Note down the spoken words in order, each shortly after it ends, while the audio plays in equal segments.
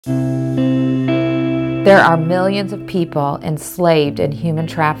There are millions of people enslaved in human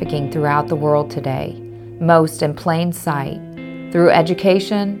trafficking throughout the world today, most in plain sight. Through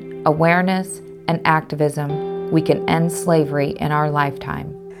education, awareness, and activism, we can end slavery in our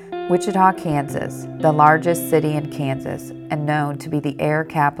lifetime. Wichita, Kansas, the largest city in Kansas and known to be the air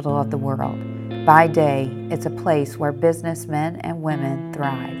capital of the world. By day, it's a place where businessmen and women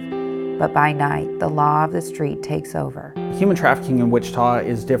thrive. But by night, the law of the street takes over. Human trafficking in Wichita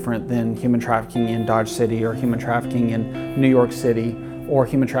is different than human trafficking in Dodge City or human trafficking in New York City or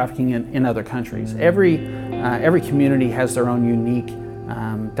human trafficking in other countries. Every community has their own unique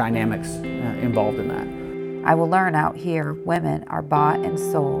dynamics involved in that. I will learn out here women are bought and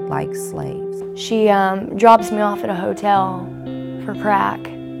sold like slaves. She drops me off at a hotel for crack,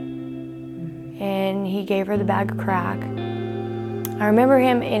 and he gave her the bag of crack. I remember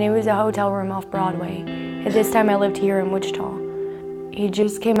him, and it was a hotel room off Broadway. At this time I lived here in Wichita. He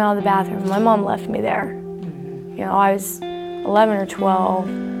just came out of the bathroom. My mom left me there. You know, I was 11 or 12.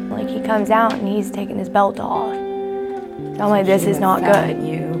 Like, he comes out and he's taking his belt off. So I'm like, this is not good.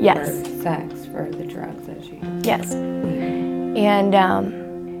 You yes. For sex, for the drugs that she had. Yes. And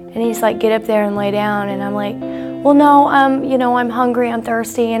he's like, get up there and lay down. And I'm like, well, no, you know, I'm hungry, I'm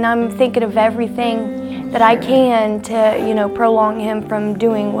thirsty, and I'm thinking of everything that I can to, you know, prolong him from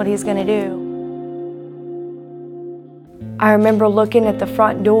doing what he's gonna do. I remember looking at the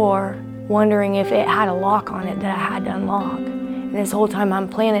front door, wondering if it had a lock on it that I had to unlock. And this whole time I'm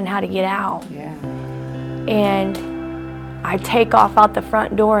planning how to get out. Yeah. And I take off out the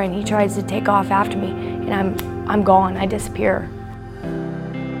front door and he tries to take off after me, and I'm gone, I disappear.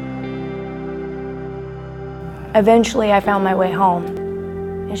 Eventually I found my way home,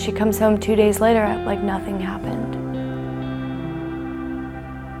 and she comes home 2 days later like nothing happened.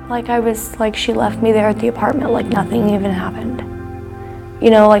 Like she left me there at the apartment like nothing even happened. You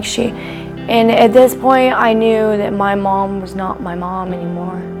know, like and at this point I knew that my mom was not my mom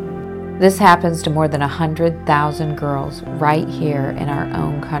anymore. This happens to more than 100,000 girls right here in our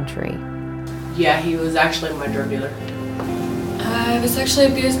own country. Yeah, he was actually my drug dealer. I was sexually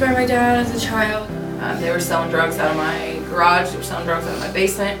abused by my dad as a child. They were selling drugs out of my garage, they were selling drugs out of my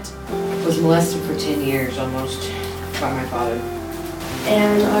basement. I was molested for 10 years almost by my father.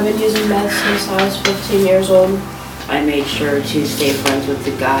 And I've been using meth since I was 15 years old. I made sure to stay friends with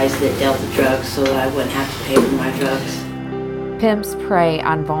the guys that dealt the drugs so that I wouldn't have to pay for my drugs. Pimps prey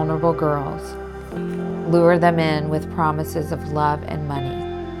on vulnerable girls, lure them in with promises of love and money.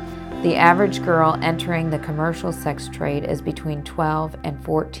 The average girl entering the commercial sex trade is between 12 and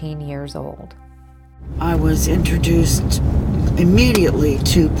 14 years old. I was introduced immediately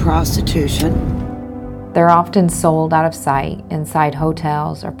to prostitution. They're often sold out of sight inside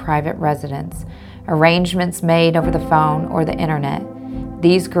hotels or private residences, arrangements made over the phone or the internet.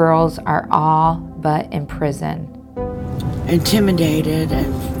 These girls are all but in prison. Intimidated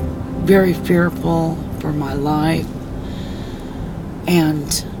and very fearful for my life.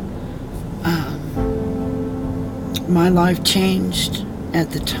 And my life changed at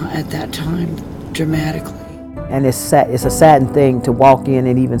that time dramatically. And it's sad, it's a sad thing to walk in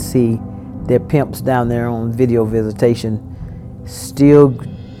and even see their pimps down there on video visitation still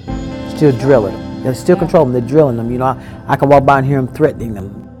drilling them. They're still controlling them, they're drilling them. You know, I can walk by and hear them threatening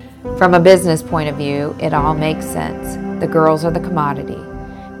them. From a business point of view, it all makes sense. The girls are the commodity.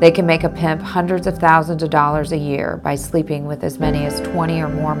 They can make a pimp hundreds of thousands of dollars a year by sleeping with as many as 20 or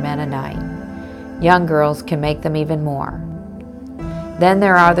more men a night. Young girls can make them even more. Then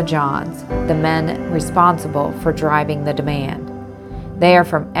there are the Johns, the men responsible for driving the demand. They are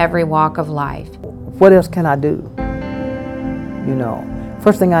from every walk of life. What else can I do? You know,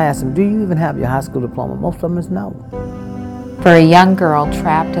 first thing I ask them, do you even have your high school diploma? Most of them is no. For a young girl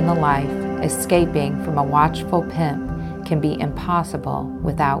trapped in the life, escaping from a watchful pimp can be impossible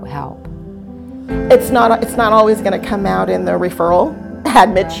without help. It's not always going to come out in the referral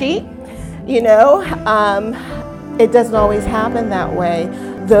admit sheet, you know. It doesn't always happen that way.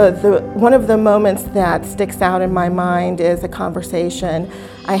 One of the moments that sticks out in my mind is a conversation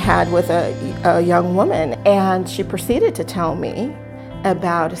I had with a young woman, and she proceeded to tell me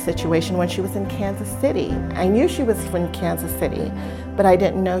about a situation when she was in Kansas City. I knew she was from Kansas City, but I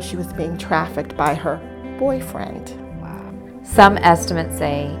didn't know she was being trafficked by her boyfriend. Wow. Some estimates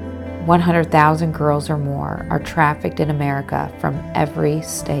say 100,000 girls or more are trafficked in America from every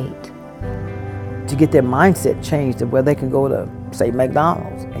state. To get their mindset changed to where they can go to, say,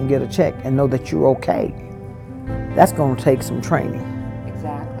 McDonald's and get a check and know that you're okay. That's going to take some training.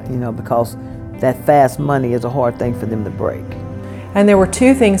 Exactly. You know, because that fast money is a hard thing for them to break. And there were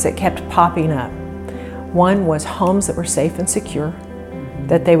two things that kept popping up. One was homes that were safe and secure,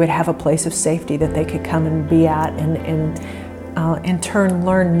 that they would have a place of safety that they could come and be at and in turn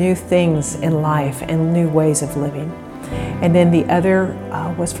learn new things in life and new ways of living. And then the other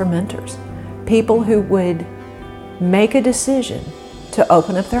was for mentors. People who would make a decision to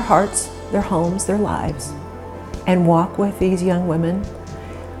open up their hearts, their homes, their lives, and walk with these young women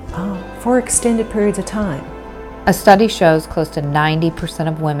for extended periods of time. A study shows close to 90%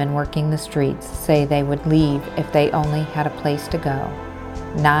 of women working the streets say they would leave if they only had a place to go.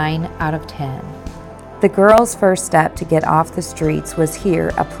 9 out of 10. The girls' first step to get off the streets was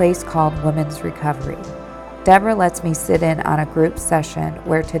here, a place called Women's Recovery. Deborah lets me sit in on a group session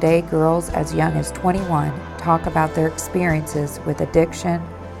where today girls as young as 21 talk about their experiences with addiction,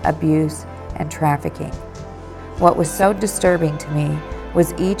 abuse, and trafficking. What was so disturbing to me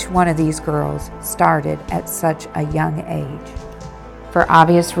was each one of these girls started at such a young age. For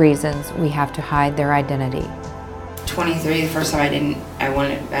obvious reasons, we have to hide their identity. 23, the first time I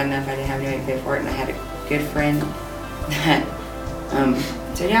wanted it bad enough, I didn't have anybody to pay for it, and I had a good friend that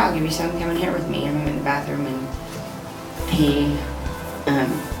said, yeah, I'll give you something, come in here with me. And I'm in the bathroom, and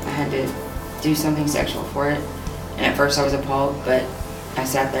I had to do something sexual for it. And at first I was appalled, but I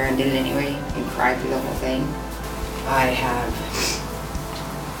sat there and did it anyway and cried through the whole thing. I have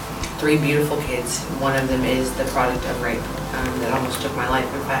 3 beautiful kids. One of them is the product of rape that almost took my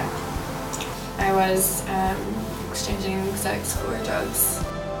life, in fact. I was exchanging sex for drugs.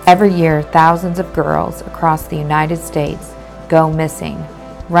 Every year, thousands of girls across the United States go missing,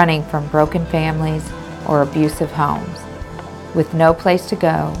 running from broken families or abusive homes. With no place to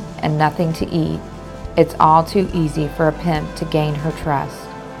go and nothing to eat, it's all too easy for a pimp to gain her trust.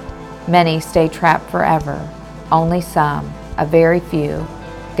 Many stay trapped forever. Only some, a very few,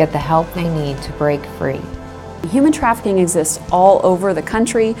 get the help they need to break free. Human trafficking exists all over the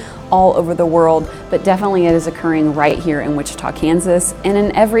country, all over the world, but definitely it is occurring right here in Wichita, Kansas, and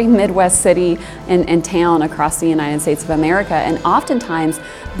in every Midwest city and town across the United States of America. And oftentimes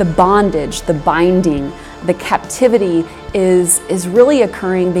the bondage, the binding, the captivity is really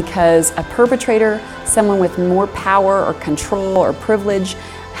occurring because a perpetrator, someone with more power or control or privilege,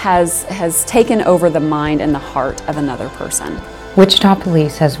 has taken over the mind and the heart of another person. Wichita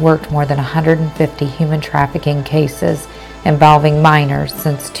Police has worked more than 150 human trafficking cases involving minors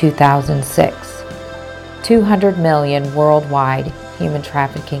since 2006. 200 million worldwide human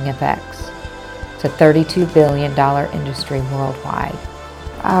trafficking effects. It's a $32 billion industry worldwide.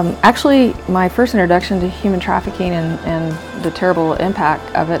 Actually, my first introduction to human trafficking and the terrible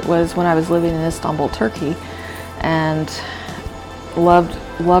impact of it was when I was living in Istanbul, Turkey, and loved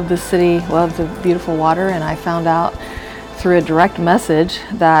the city, loved the beautiful water, and I found out through a direct message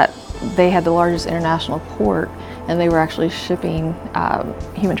that they had the largest international port, and they were actually shipping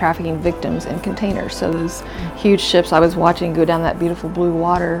human trafficking victims in containers. So those huge ships I was watching go down that beautiful blue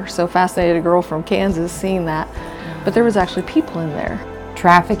water, so fascinated a girl from Kansas seeing that, but there was actually people in there.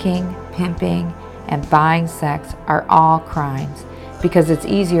 Trafficking, pimping, and buying sex are all crimes because it's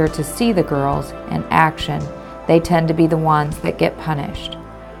easier to see the girls in action. They tend to be the ones that get punished.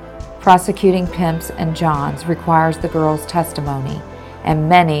 Prosecuting pimps and johns requires the girls' testimony, and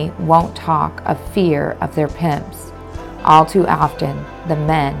many won't talk of fear of their pimps. All too often, the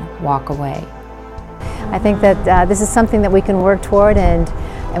men walk away. I think that this is something that we can work toward, and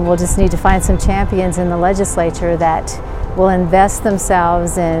we'll just need to find some champions in the legislature that will invest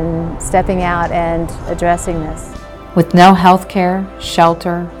themselves in stepping out and addressing this. With no health care,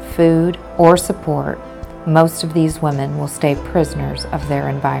 shelter, food, or support, most of these women will stay prisoners of their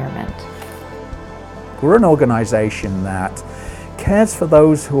environment. We're an organization that cares for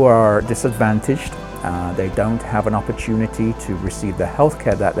those who are disadvantaged. They don't have an opportunity to receive the health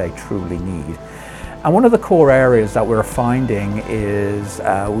care that they truly need. And one of the core areas that we're finding is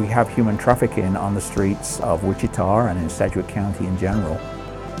we have human trafficking on the streets of Wichita and in Sedgwick County in general.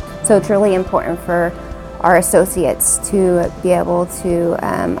 So it's really important for our associates to be able to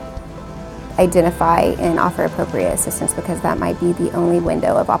identify and offer appropriate assistance, because that might be the only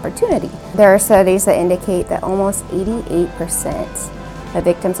window of opportunity. There are studies that indicate that almost 88% of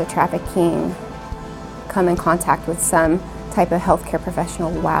victims of trafficking come in contact with some type of healthcare professional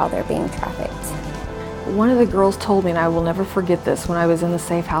while they're being trafficked. One of the girls told me, and I will never forget this, when I was in the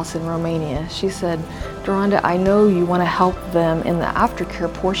safe house in Romania. She said, "Doronda, I know you want to help them in the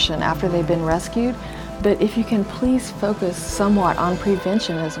aftercare portion after they've been rescued, but if you can please focus somewhat on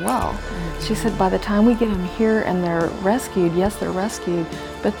prevention as well." She said, by the time we get them here and they're rescued, yes, they're rescued,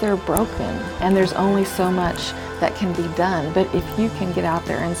 but they're broken, and there's only so much that can be done. But if you can get out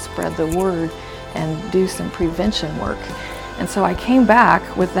there and spread the word and do some prevention work. And so I came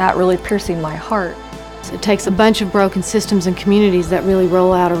back with that really piercing my heart. It takes a bunch of broken systems and communities that really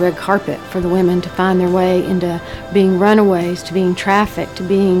roll out a red carpet for the women to find their way into being runaways, to being trafficked, to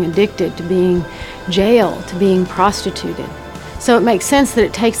being addicted, to being jailed, to being prostituted. So it makes sense that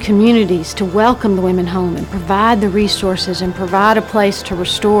it takes communities to welcome the women home and provide the resources and provide a place to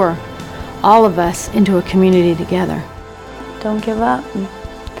restore all of us into a community together. Don't give up.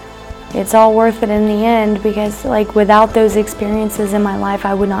 It's all worth it in the end, because without those experiences in my life,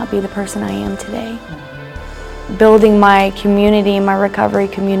 I would not be the person I am today. Building my community, my recovery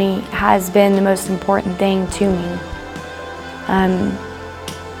community, has been the most important thing to me.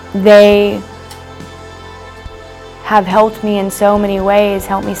 They have helped me in so many ways,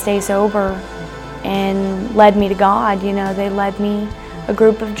 helped me stay sober, and led me to God. You know, they led me, a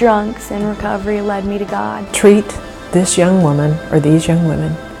group of drunks in recovery led me to God. Treat this young woman, or these young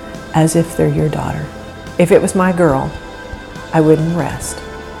women, as if they're your daughter. If it was my girl, I wouldn't rest.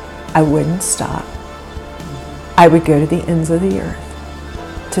 I wouldn't stop. I would go to the ends of the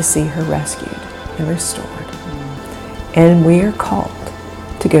earth to see her rescued and restored. And we are called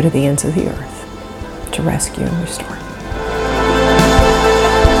to go to the ends of the earth to rescue and restore.